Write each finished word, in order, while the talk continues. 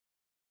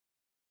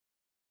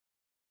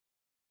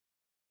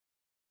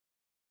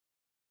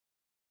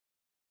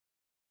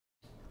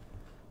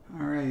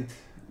right,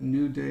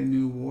 new day,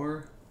 new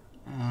war.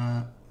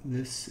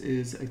 This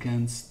is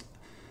against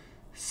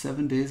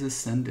 7 Days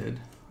Ascended.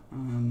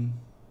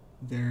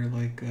 They're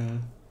like a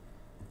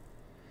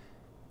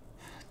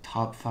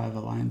top 5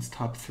 alliance,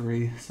 top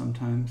 3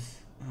 sometimes.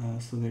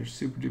 So they're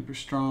super duper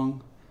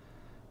strong.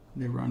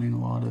 They're running a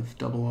lot of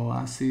double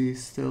Alassi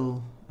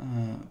still,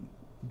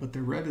 but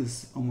their red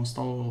is almost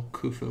all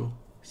Khufu,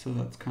 so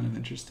that's kind of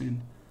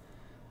interesting.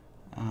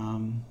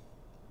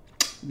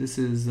 This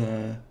is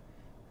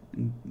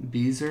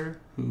Beezzer,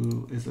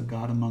 who is a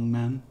god among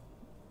men,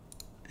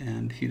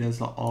 and he does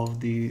all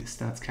of the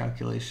stats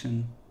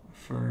calculation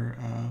for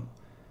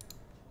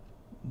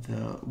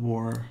the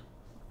war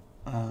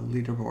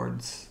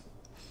leaderboards,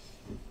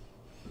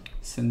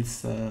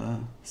 since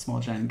Small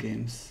Giant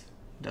Games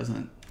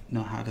doesn't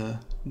know how to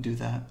do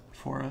that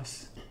for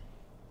us.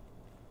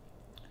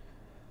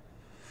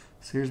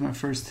 So here's my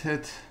first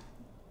hit.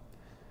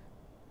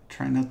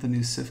 Trying out the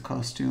new Sif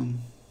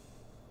costume.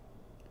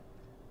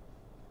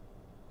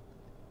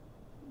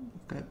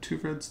 Got 2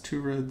 reds, 2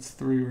 reds,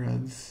 3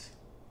 reds,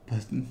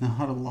 but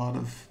not a lot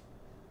of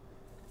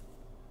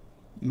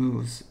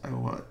moves.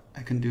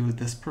 I can do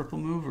this purple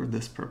move or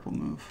this purple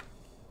move.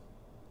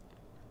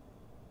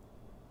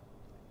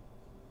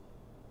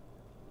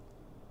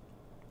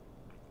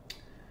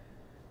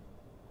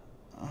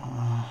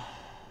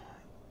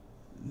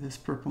 This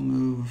purple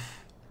move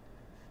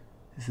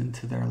is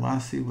into their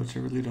Lassie, which I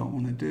really don't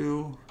want to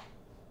do.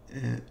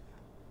 It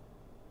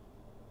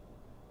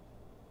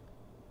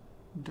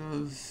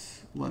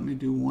does let me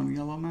do 1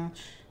 yellow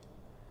match,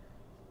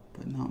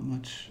 but not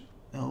much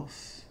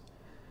else.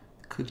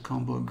 Could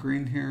combo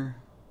green here.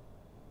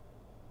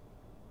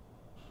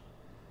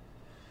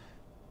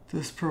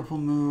 This purple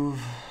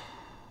move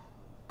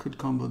could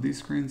combo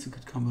these greens, it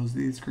could combo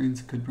these greens,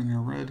 it could bring a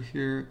red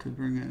here, it could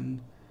bring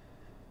in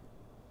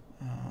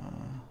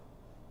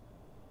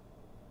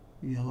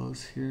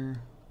yellows here.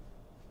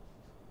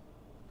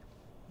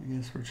 I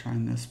guess we're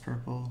trying this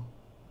purple.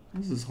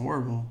 This is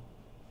horrible.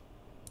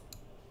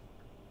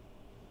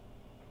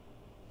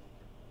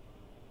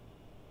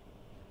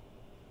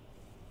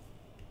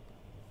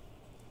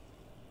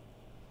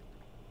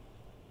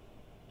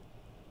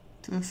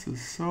 This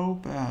is so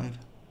bad.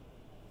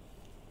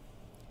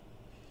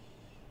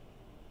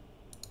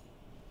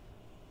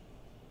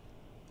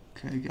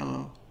 Okay,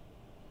 yellow.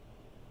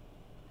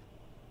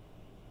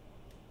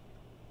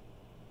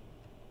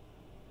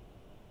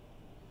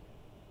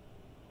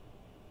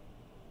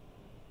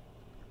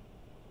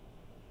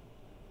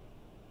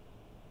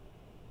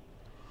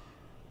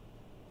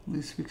 At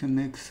least we can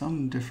make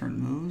some different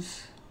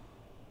moves.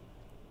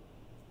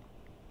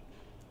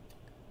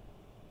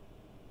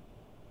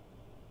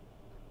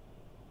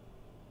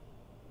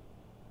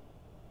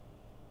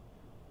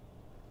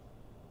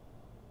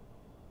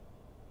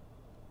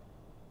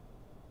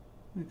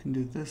 We can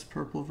do this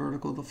purple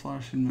vertical, the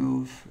flashing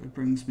move. It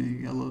brings me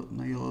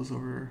my yellows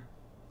over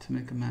to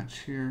make a match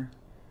here.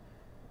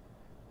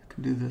 I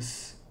can do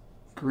this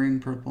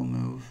green purple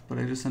move, but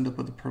I just end up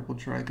with a purple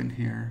dragon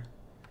here.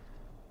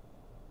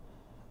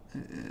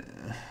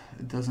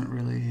 It doesn't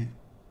really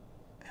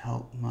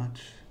help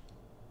much.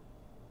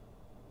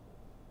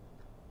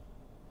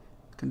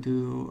 I can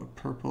do a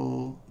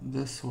purple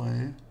this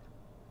way,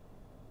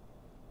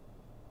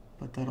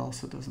 but that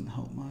also doesn't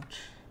help much.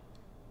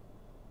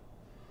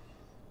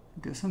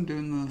 I guess I'm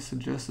doing the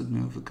suggested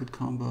move. It could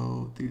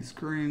combo these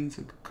greens,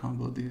 it could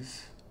combo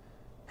these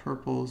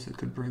purples, it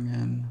could bring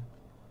in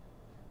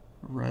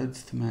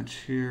reds to match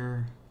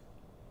here,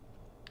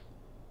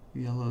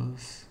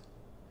 yellows.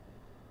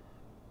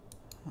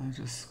 I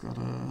just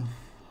gotta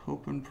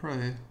hope and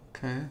pray.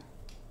 Okay.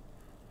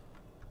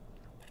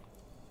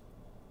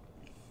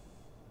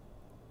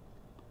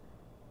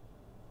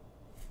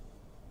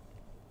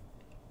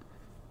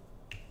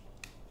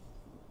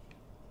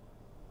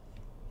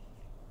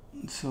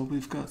 So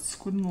we've got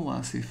Squid and the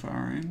Lassie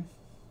firing.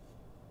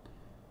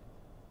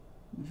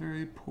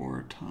 Very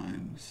poor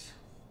times.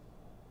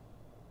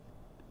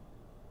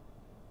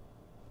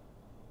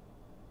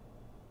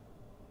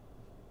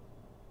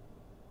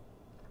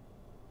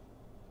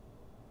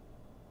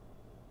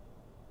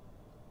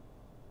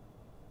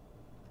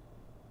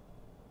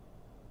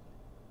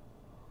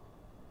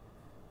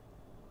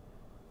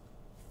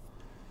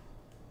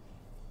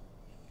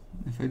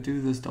 If I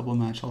do this double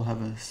match, I'll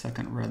have a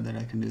second red that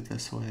I can do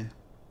this way.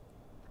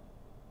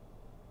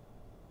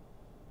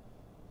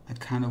 I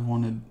kind of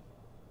want to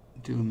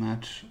do a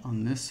match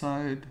on this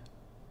side,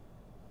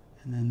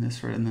 and then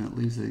this red, and then it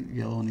leaves a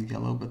yellow and a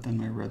yellow, but then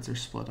my reds are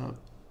split up.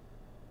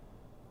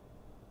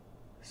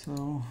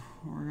 So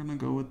we're gonna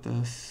go with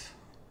this.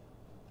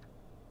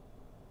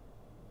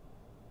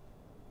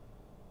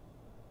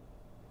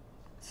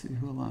 Let's see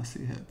who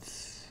Lassie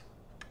hits.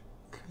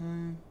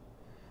 Okay.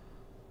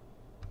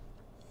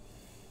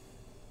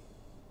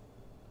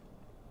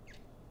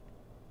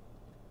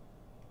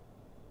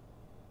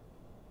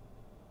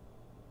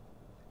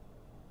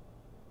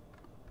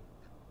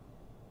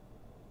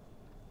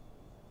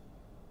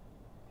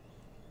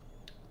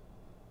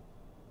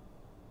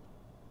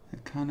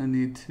 kind of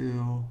need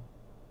to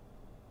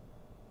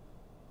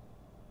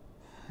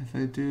if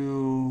I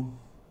do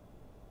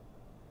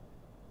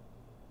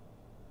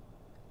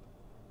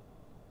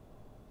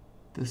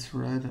this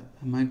red,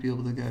 I might be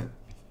able to get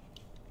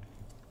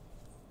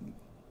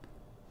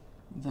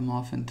them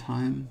off in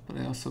time, but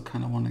I also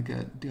kind of want to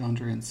get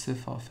DeAndre and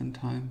Sif off in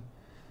time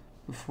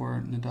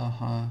before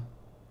Nadaha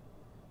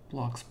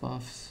blocks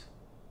buffs.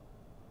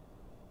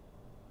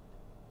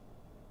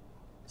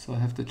 So I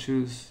have to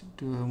choose,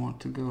 do I want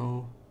to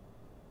go...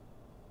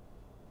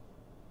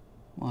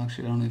 Well,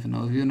 actually, I don't even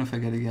know. Even if I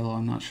get a yellow,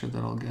 I'm not sure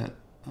that I'll get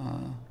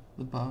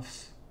the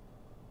buffs.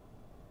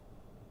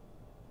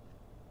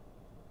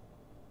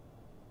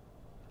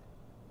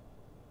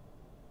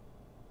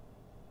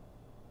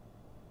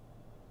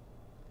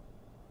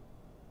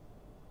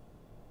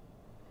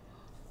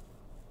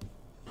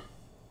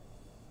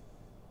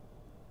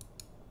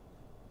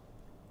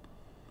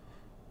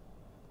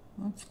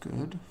 That's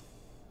good.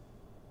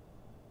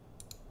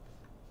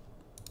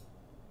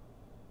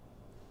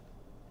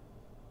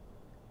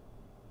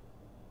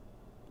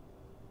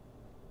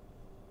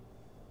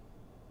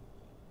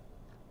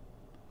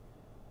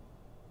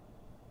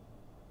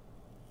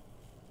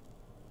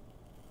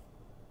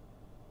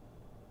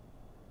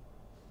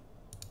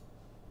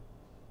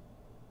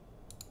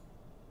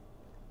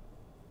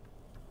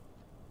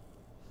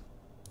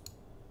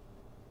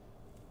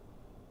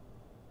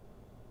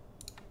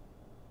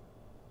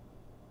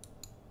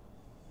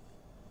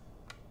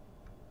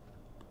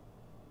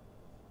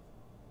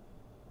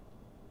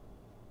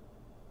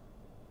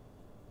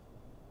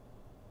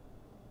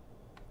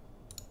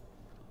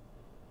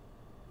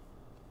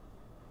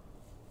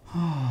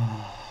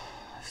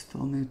 I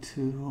still need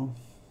to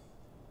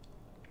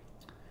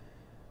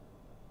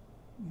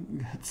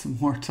get some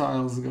more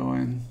tiles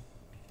going.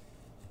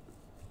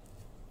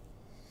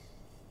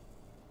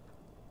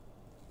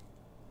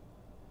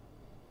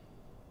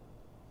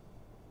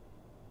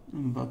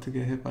 I'm about to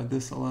get hit by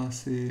this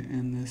Alassi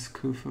and this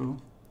Khufu.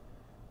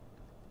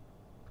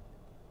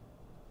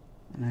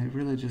 And I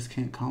really just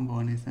can't combo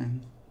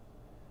anything.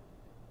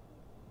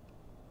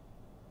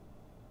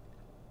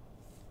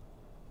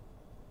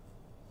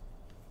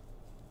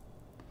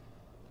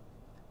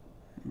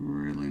 I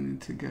really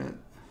need to get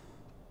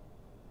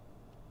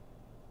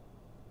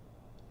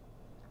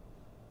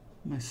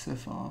my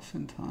Sif off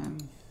in time.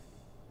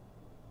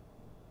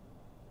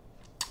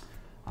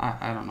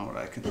 I don't know what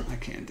I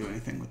can't do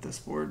anything with this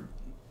board.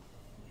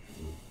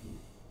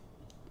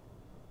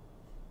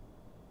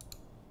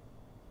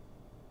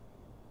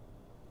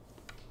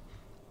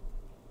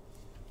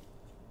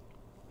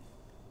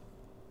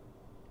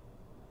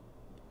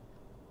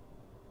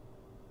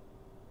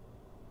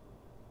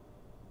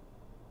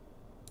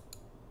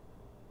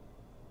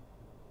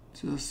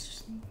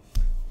 Just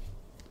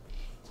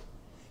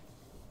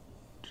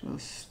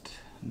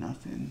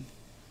nothing.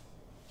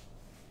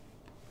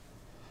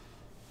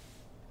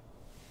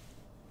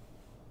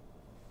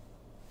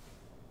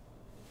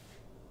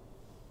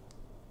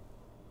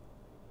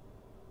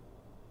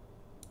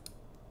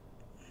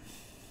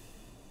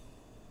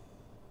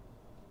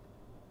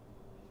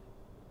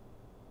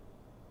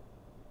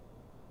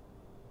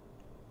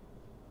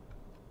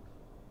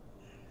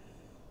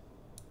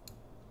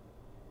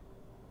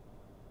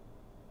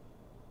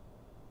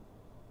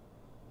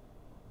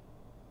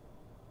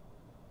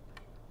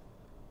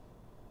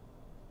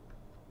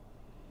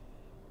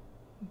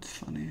 It's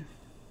funny.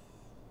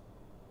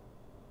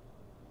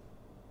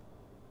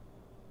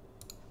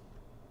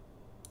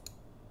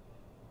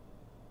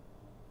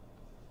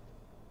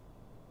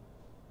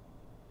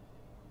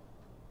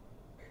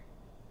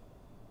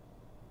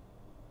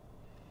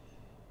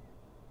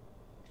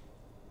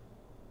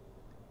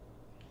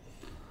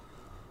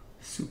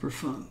 Super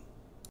fun.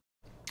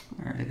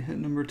 All right, hit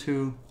number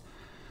 2.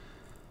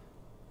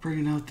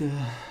 Bringing out the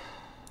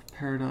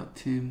Peridot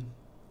team.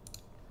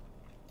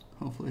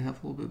 Hopefully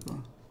have a little bit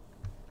of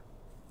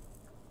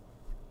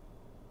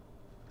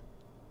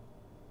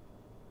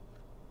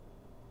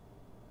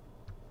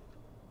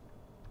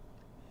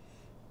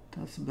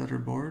That's a better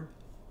board.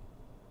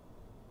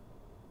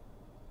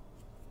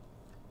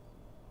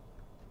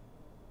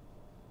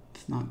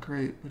 It's not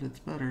great, but it's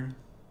better.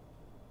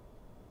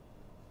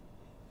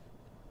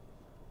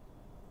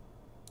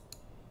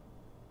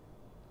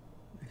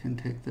 I can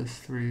take this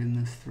 3 and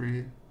this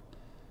 3.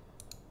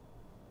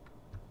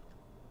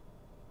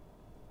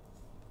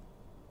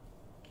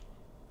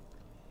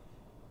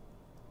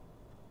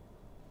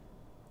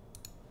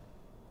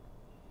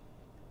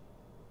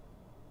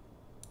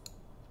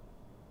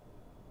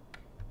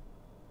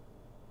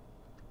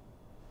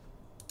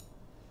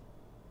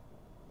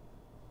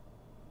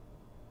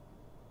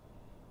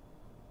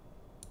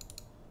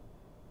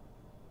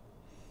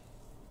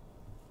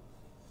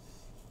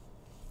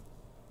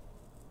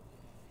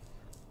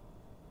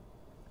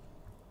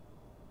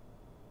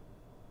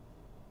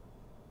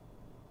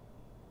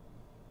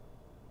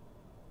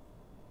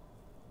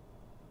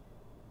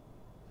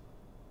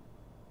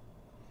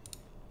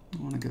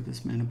 I want to get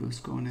this mana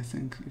boost going, I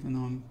think, even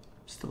though I'm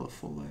still at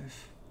full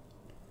life.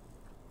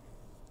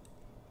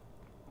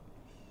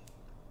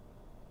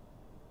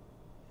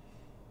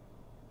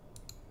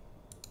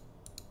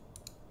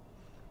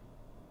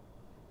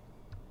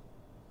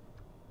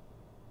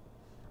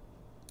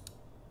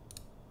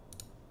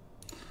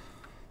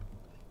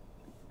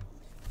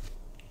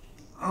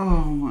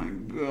 Oh my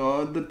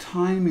god, the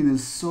timing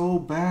is so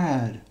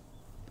bad.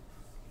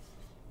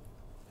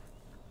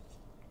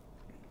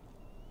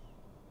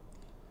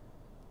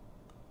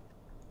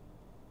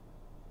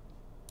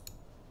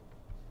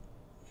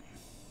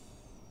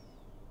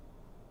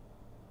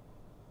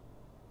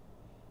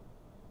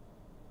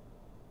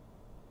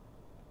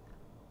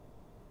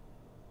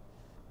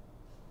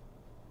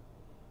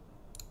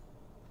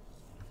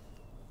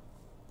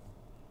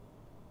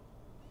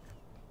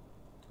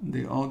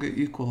 They all get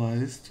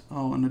equalized.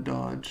 Oh, and a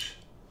dodge.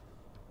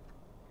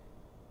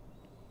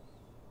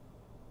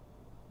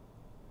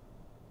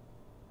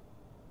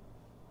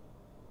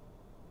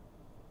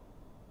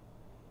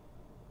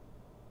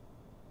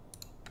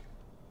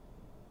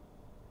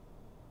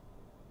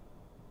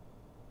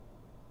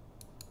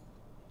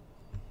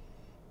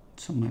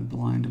 So my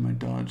blind and my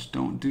dodge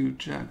don't do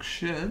jack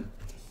shit.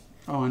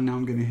 Oh, and now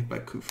I'm getting hit by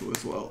Khufu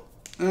as well.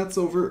 That's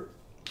over.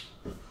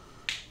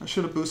 I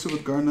should have boosted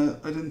with Garnet.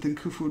 I didn't think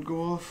Khufu would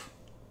go off.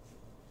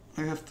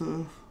 I have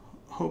to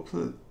hope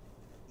that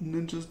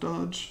ninjas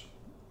dodge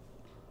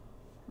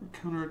or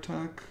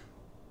counterattack.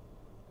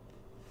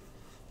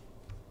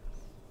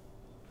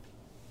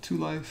 2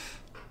 life.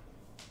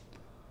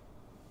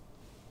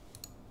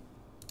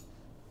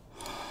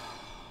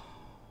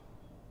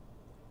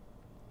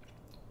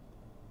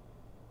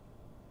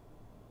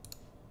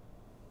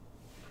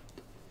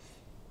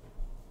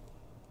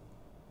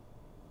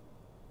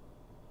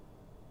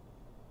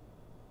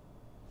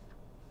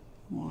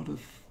 What a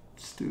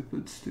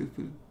stupid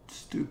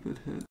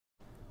hit.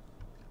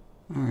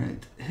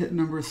 Alright, hit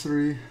number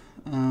 3.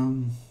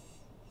 I'm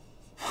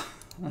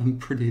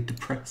pretty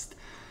depressed.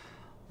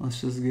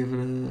 Let's just give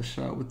it a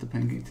shot with the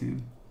Pengy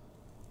team.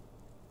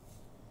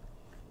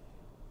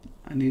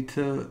 I need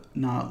to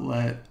not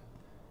let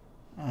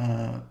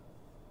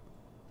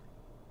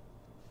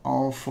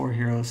all 4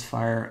 heroes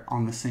fire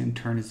on the same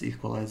turn as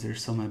Equalizer,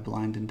 so my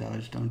blind and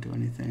dodge don't do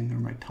anything, or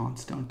my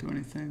taunts don't do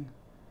anything.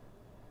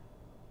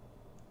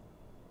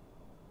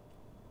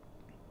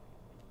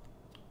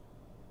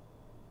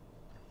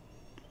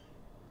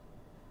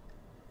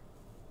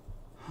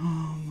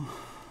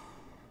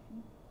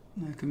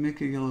 I can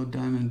make a yellow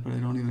diamond, but I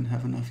don't even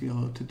have enough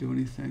yellow to do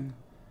anything.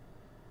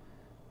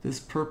 This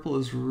purple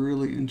is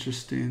really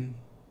interesting.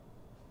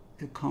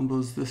 It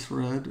combos this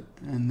red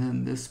and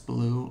then this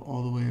blue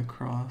all the way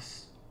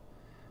across.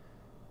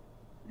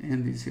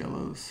 And these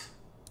yellows.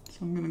 So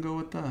I'm going to go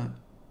with that.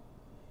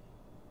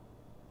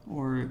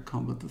 Or it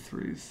comboed the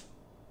 3s.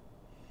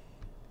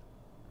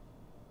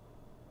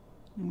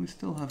 And we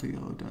still have a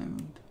yellow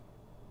diamond.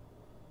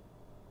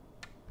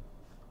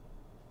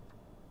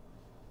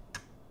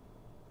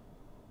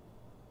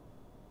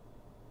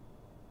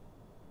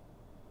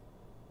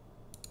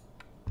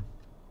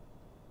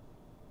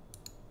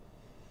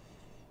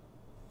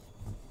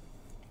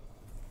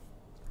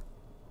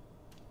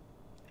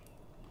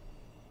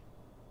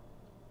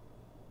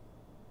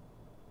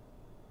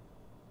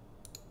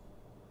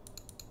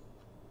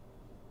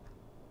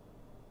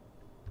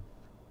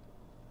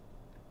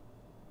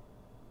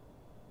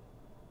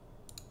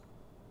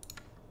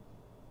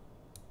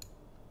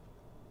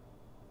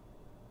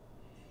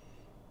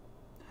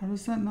 How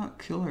does that not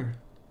kill her?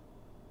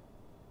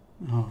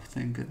 Oh,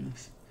 thank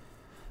goodness.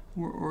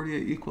 We're already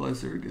at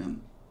Equalizer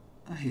again.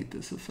 I hate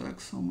this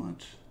effect so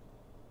much.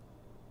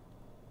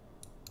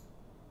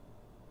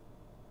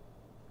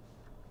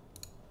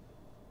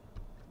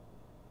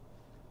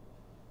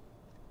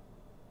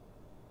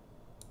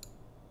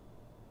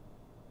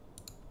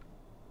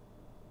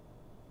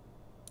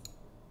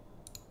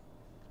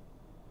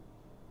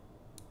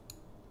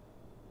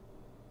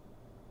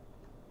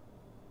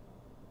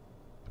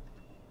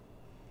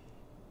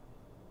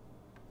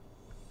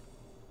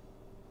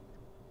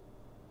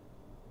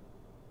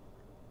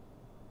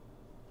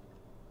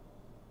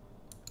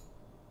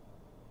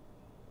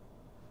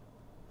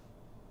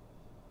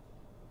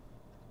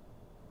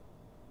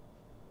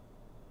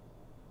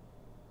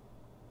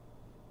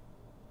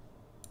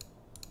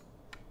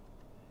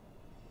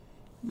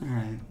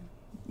 Alright,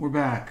 we're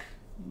back.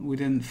 We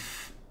didn't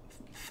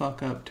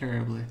fuck up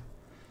terribly.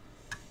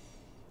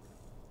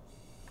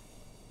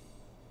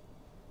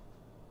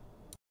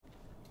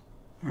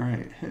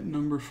 Alright, hit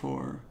number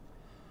 4.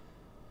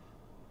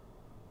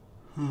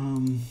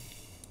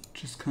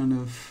 Just kind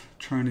of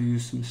trying to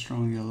use some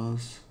strong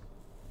yellows.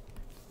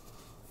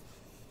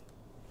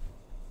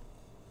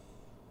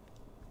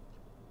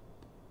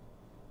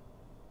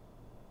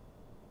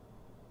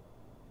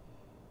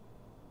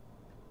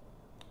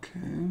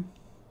 Okay.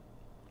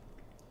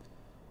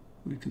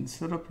 We can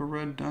set up a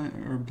red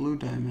or blue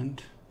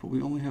diamond, but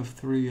we only have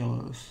 3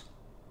 yellows.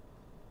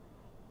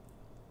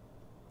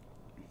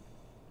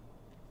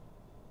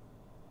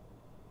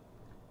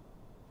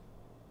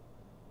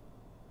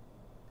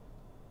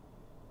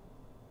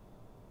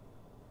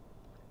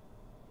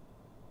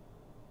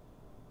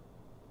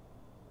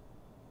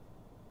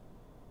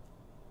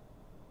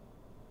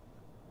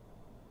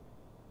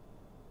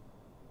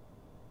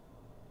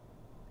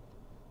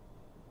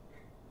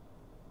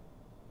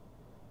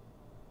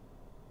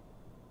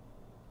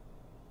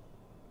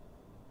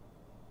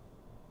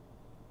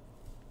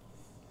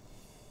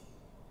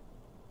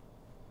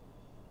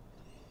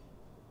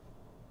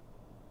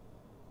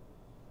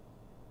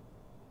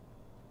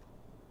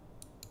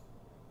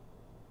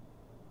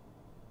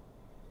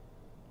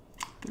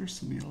 there's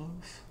some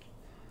yellows.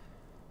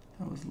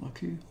 That was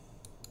lucky.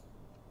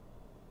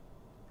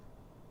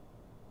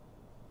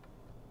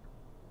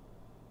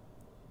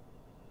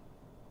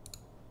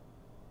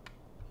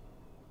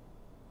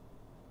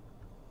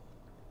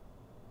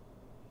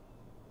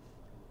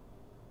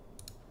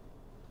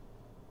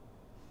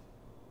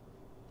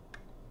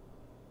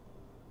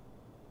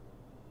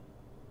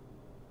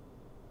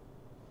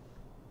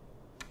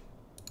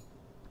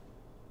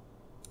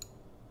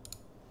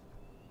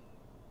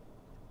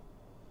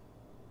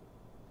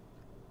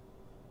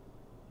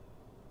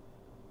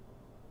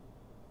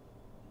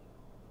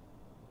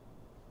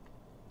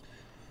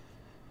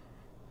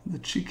 The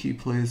cheeky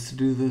play is to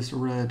do this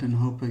red and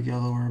hope a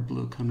yellow or a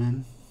blue come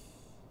in.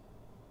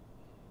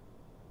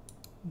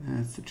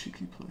 That's the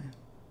cheeky play.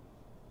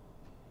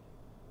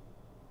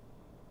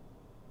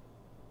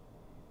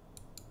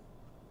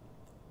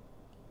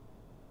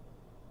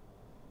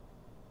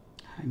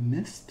 I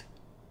missed.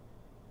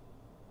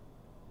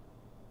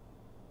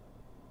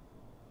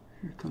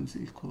 Here comes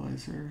the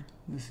Equalizer.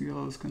 This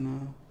yellow is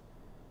gonna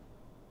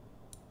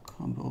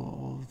combo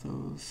all of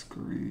those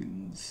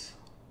greens.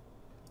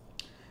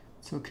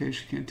 It's okay,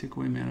 she can't take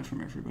away mana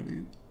from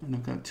everybody. And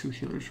I've got 2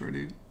 healers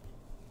ready.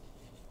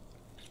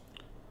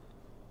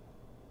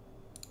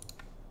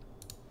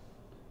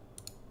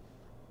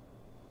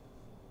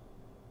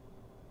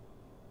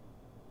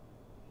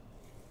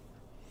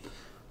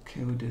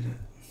 Okay, we did it.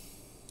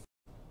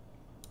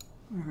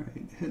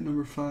 Alright, hit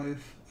number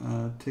 5.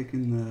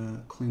 Taking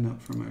the cleanup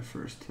for my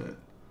first hit.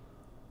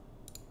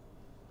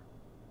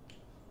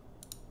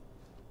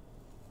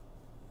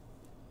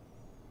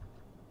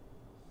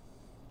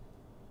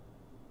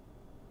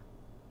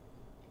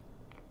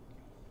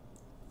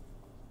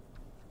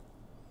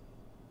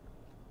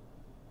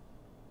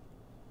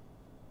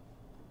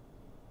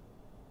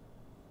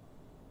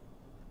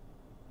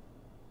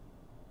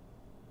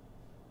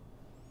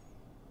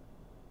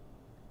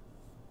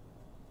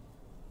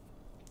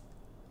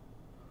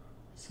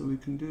 So we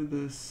can do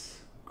this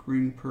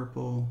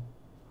green-purple,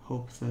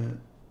 hope that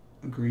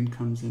a green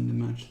comes in to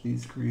match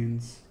these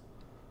greens.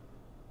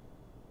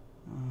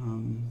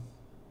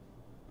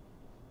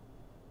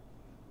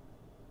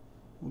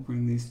 We'll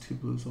bring these 2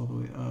 blues all the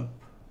way up.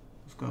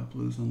 We've got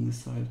blues on this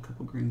side, a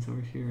couple greens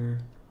over here.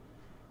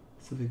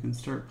 So if we can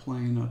start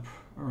playing up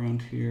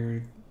around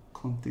here,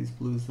 clump these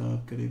blues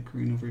up, get a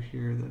green over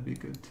here, that'd be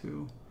good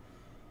too.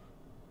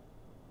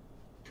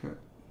 Okay.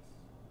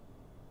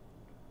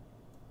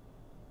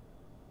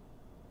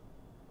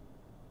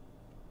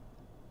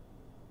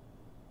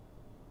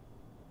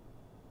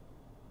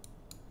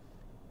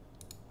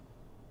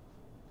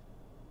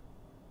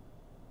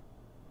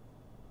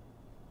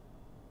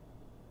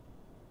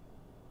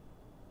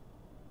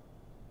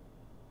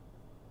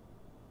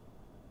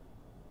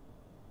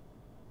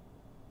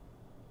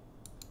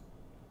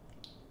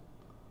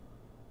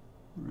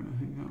 We're gonna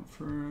hang out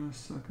for a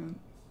second.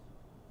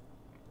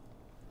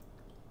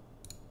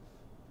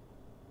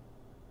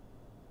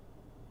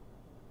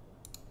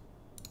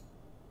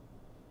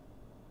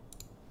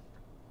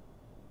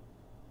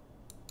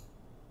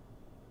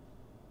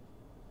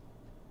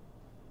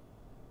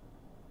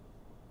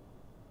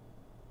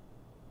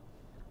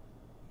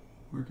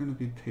 We're gonna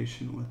be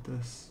patient with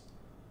this,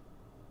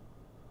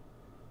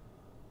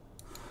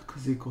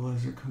 because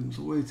Equalizer comes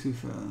way too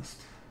fast.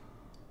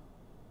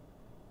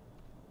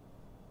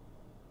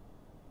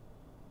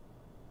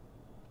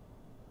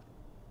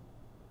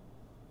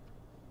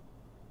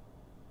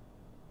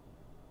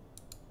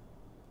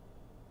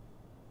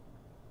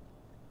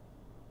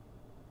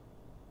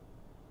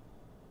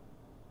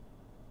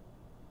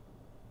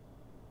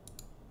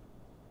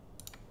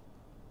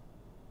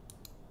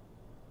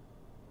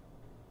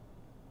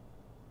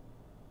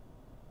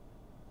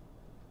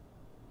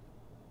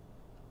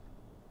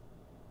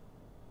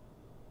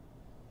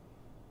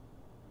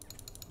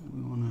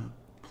 We want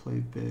to play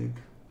big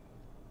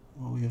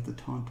while we have the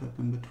taunt up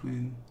in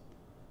between.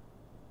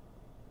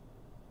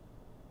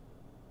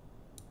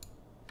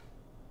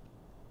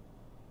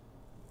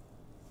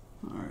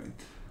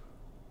 Alright.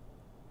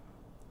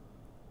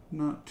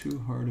 Not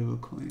too hard of a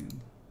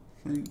clean.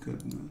 Thank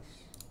goodness.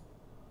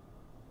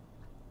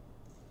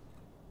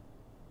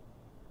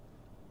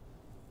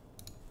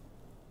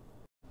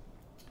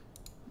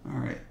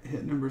 Alright,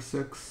 hit number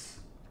 6.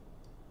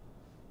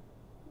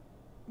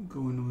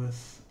 Going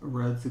with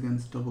reds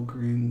against double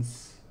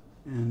greens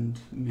and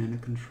mana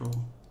control.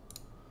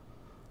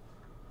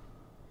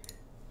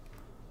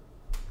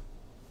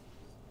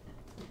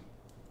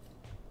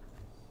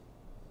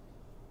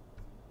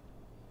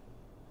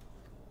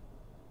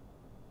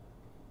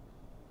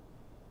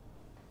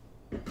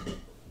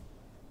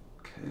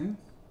 Okay.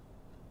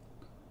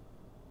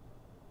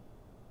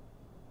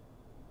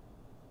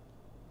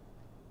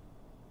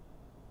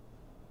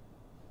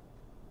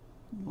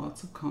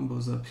 Lots of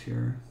combos up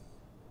here.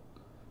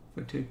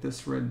 If I take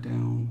this red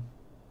down,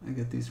 I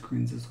get these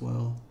greens as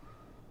well.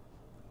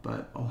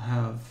 But I'll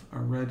have a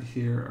red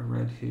here,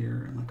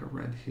 and like a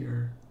red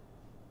here,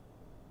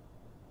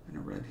 and a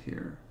red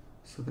here.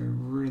 So they're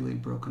really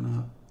broken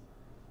up.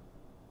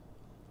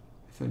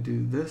 If If I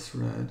do this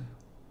red,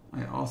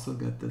 I also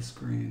get this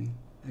green.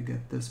 I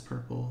get this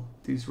purple.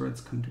 These reds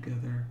come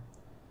together,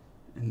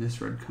 and this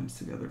red comes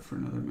together for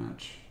another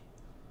match.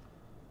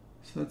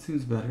 So that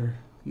seems better.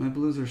 My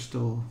blues are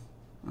still,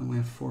 I only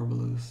have 4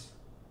 blues.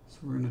 So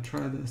we're going to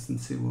try this and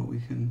see what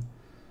we can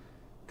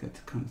get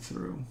to come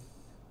through.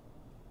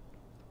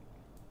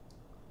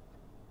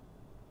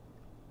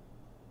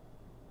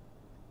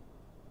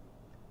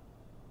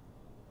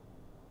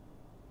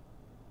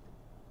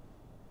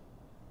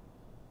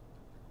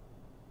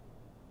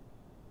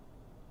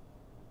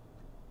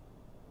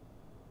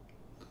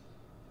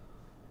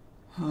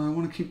 I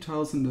want to keep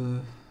tiles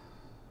into,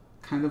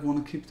 kind of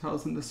want to keep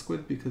tiles into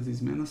squid because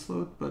he's mana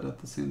slowed, but at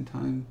the same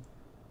time,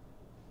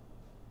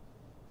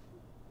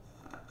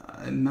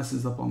 it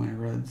messes up all my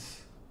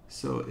reds.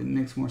 So it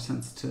makes more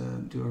sense to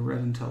do a red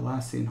into a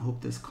lassie and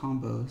hope this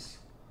combos.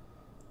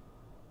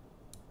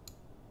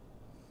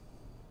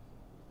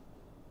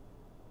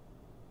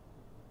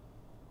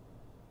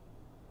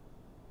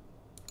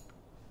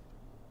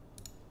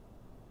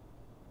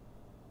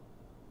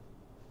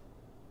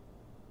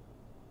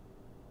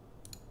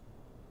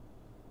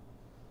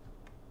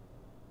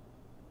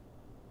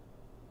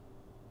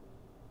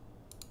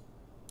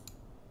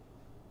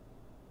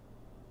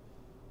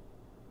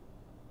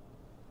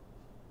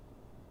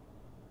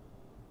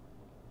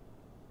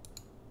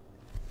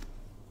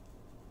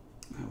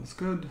 That was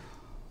good.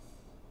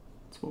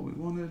 That's what we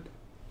wanted.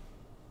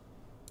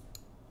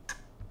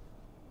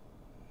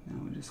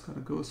 Now we just gotta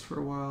ghost for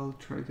a while,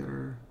 try to get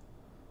our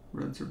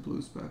reds or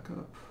blues back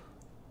up.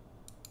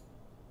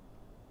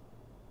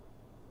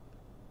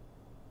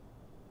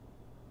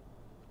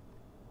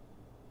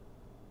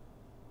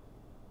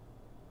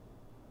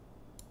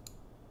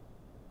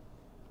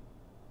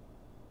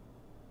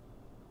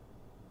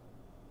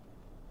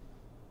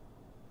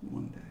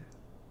 One day.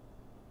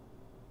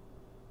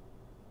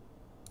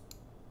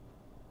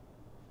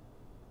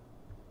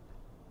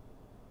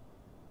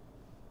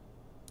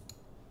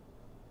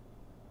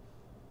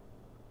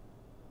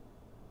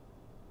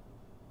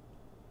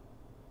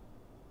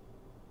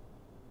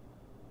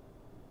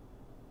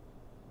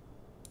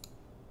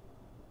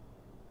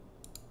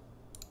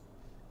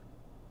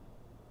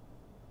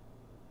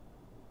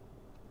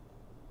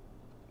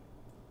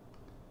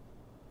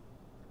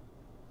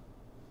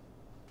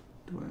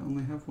 Do I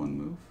only have one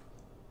move?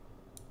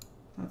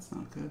 That's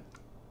not good.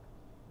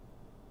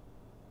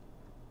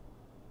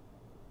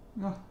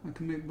 Yeah, I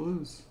can make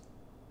blues.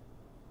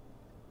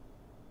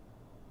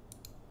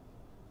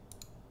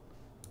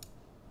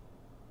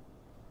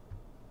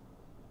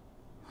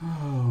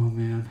 Oh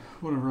man,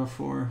 what a rough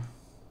 4.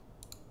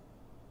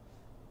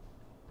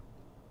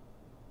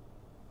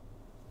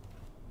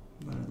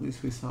 But at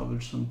least we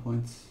salvaged some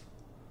points.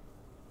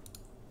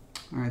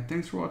 Alright,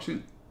 thanks for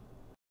watching.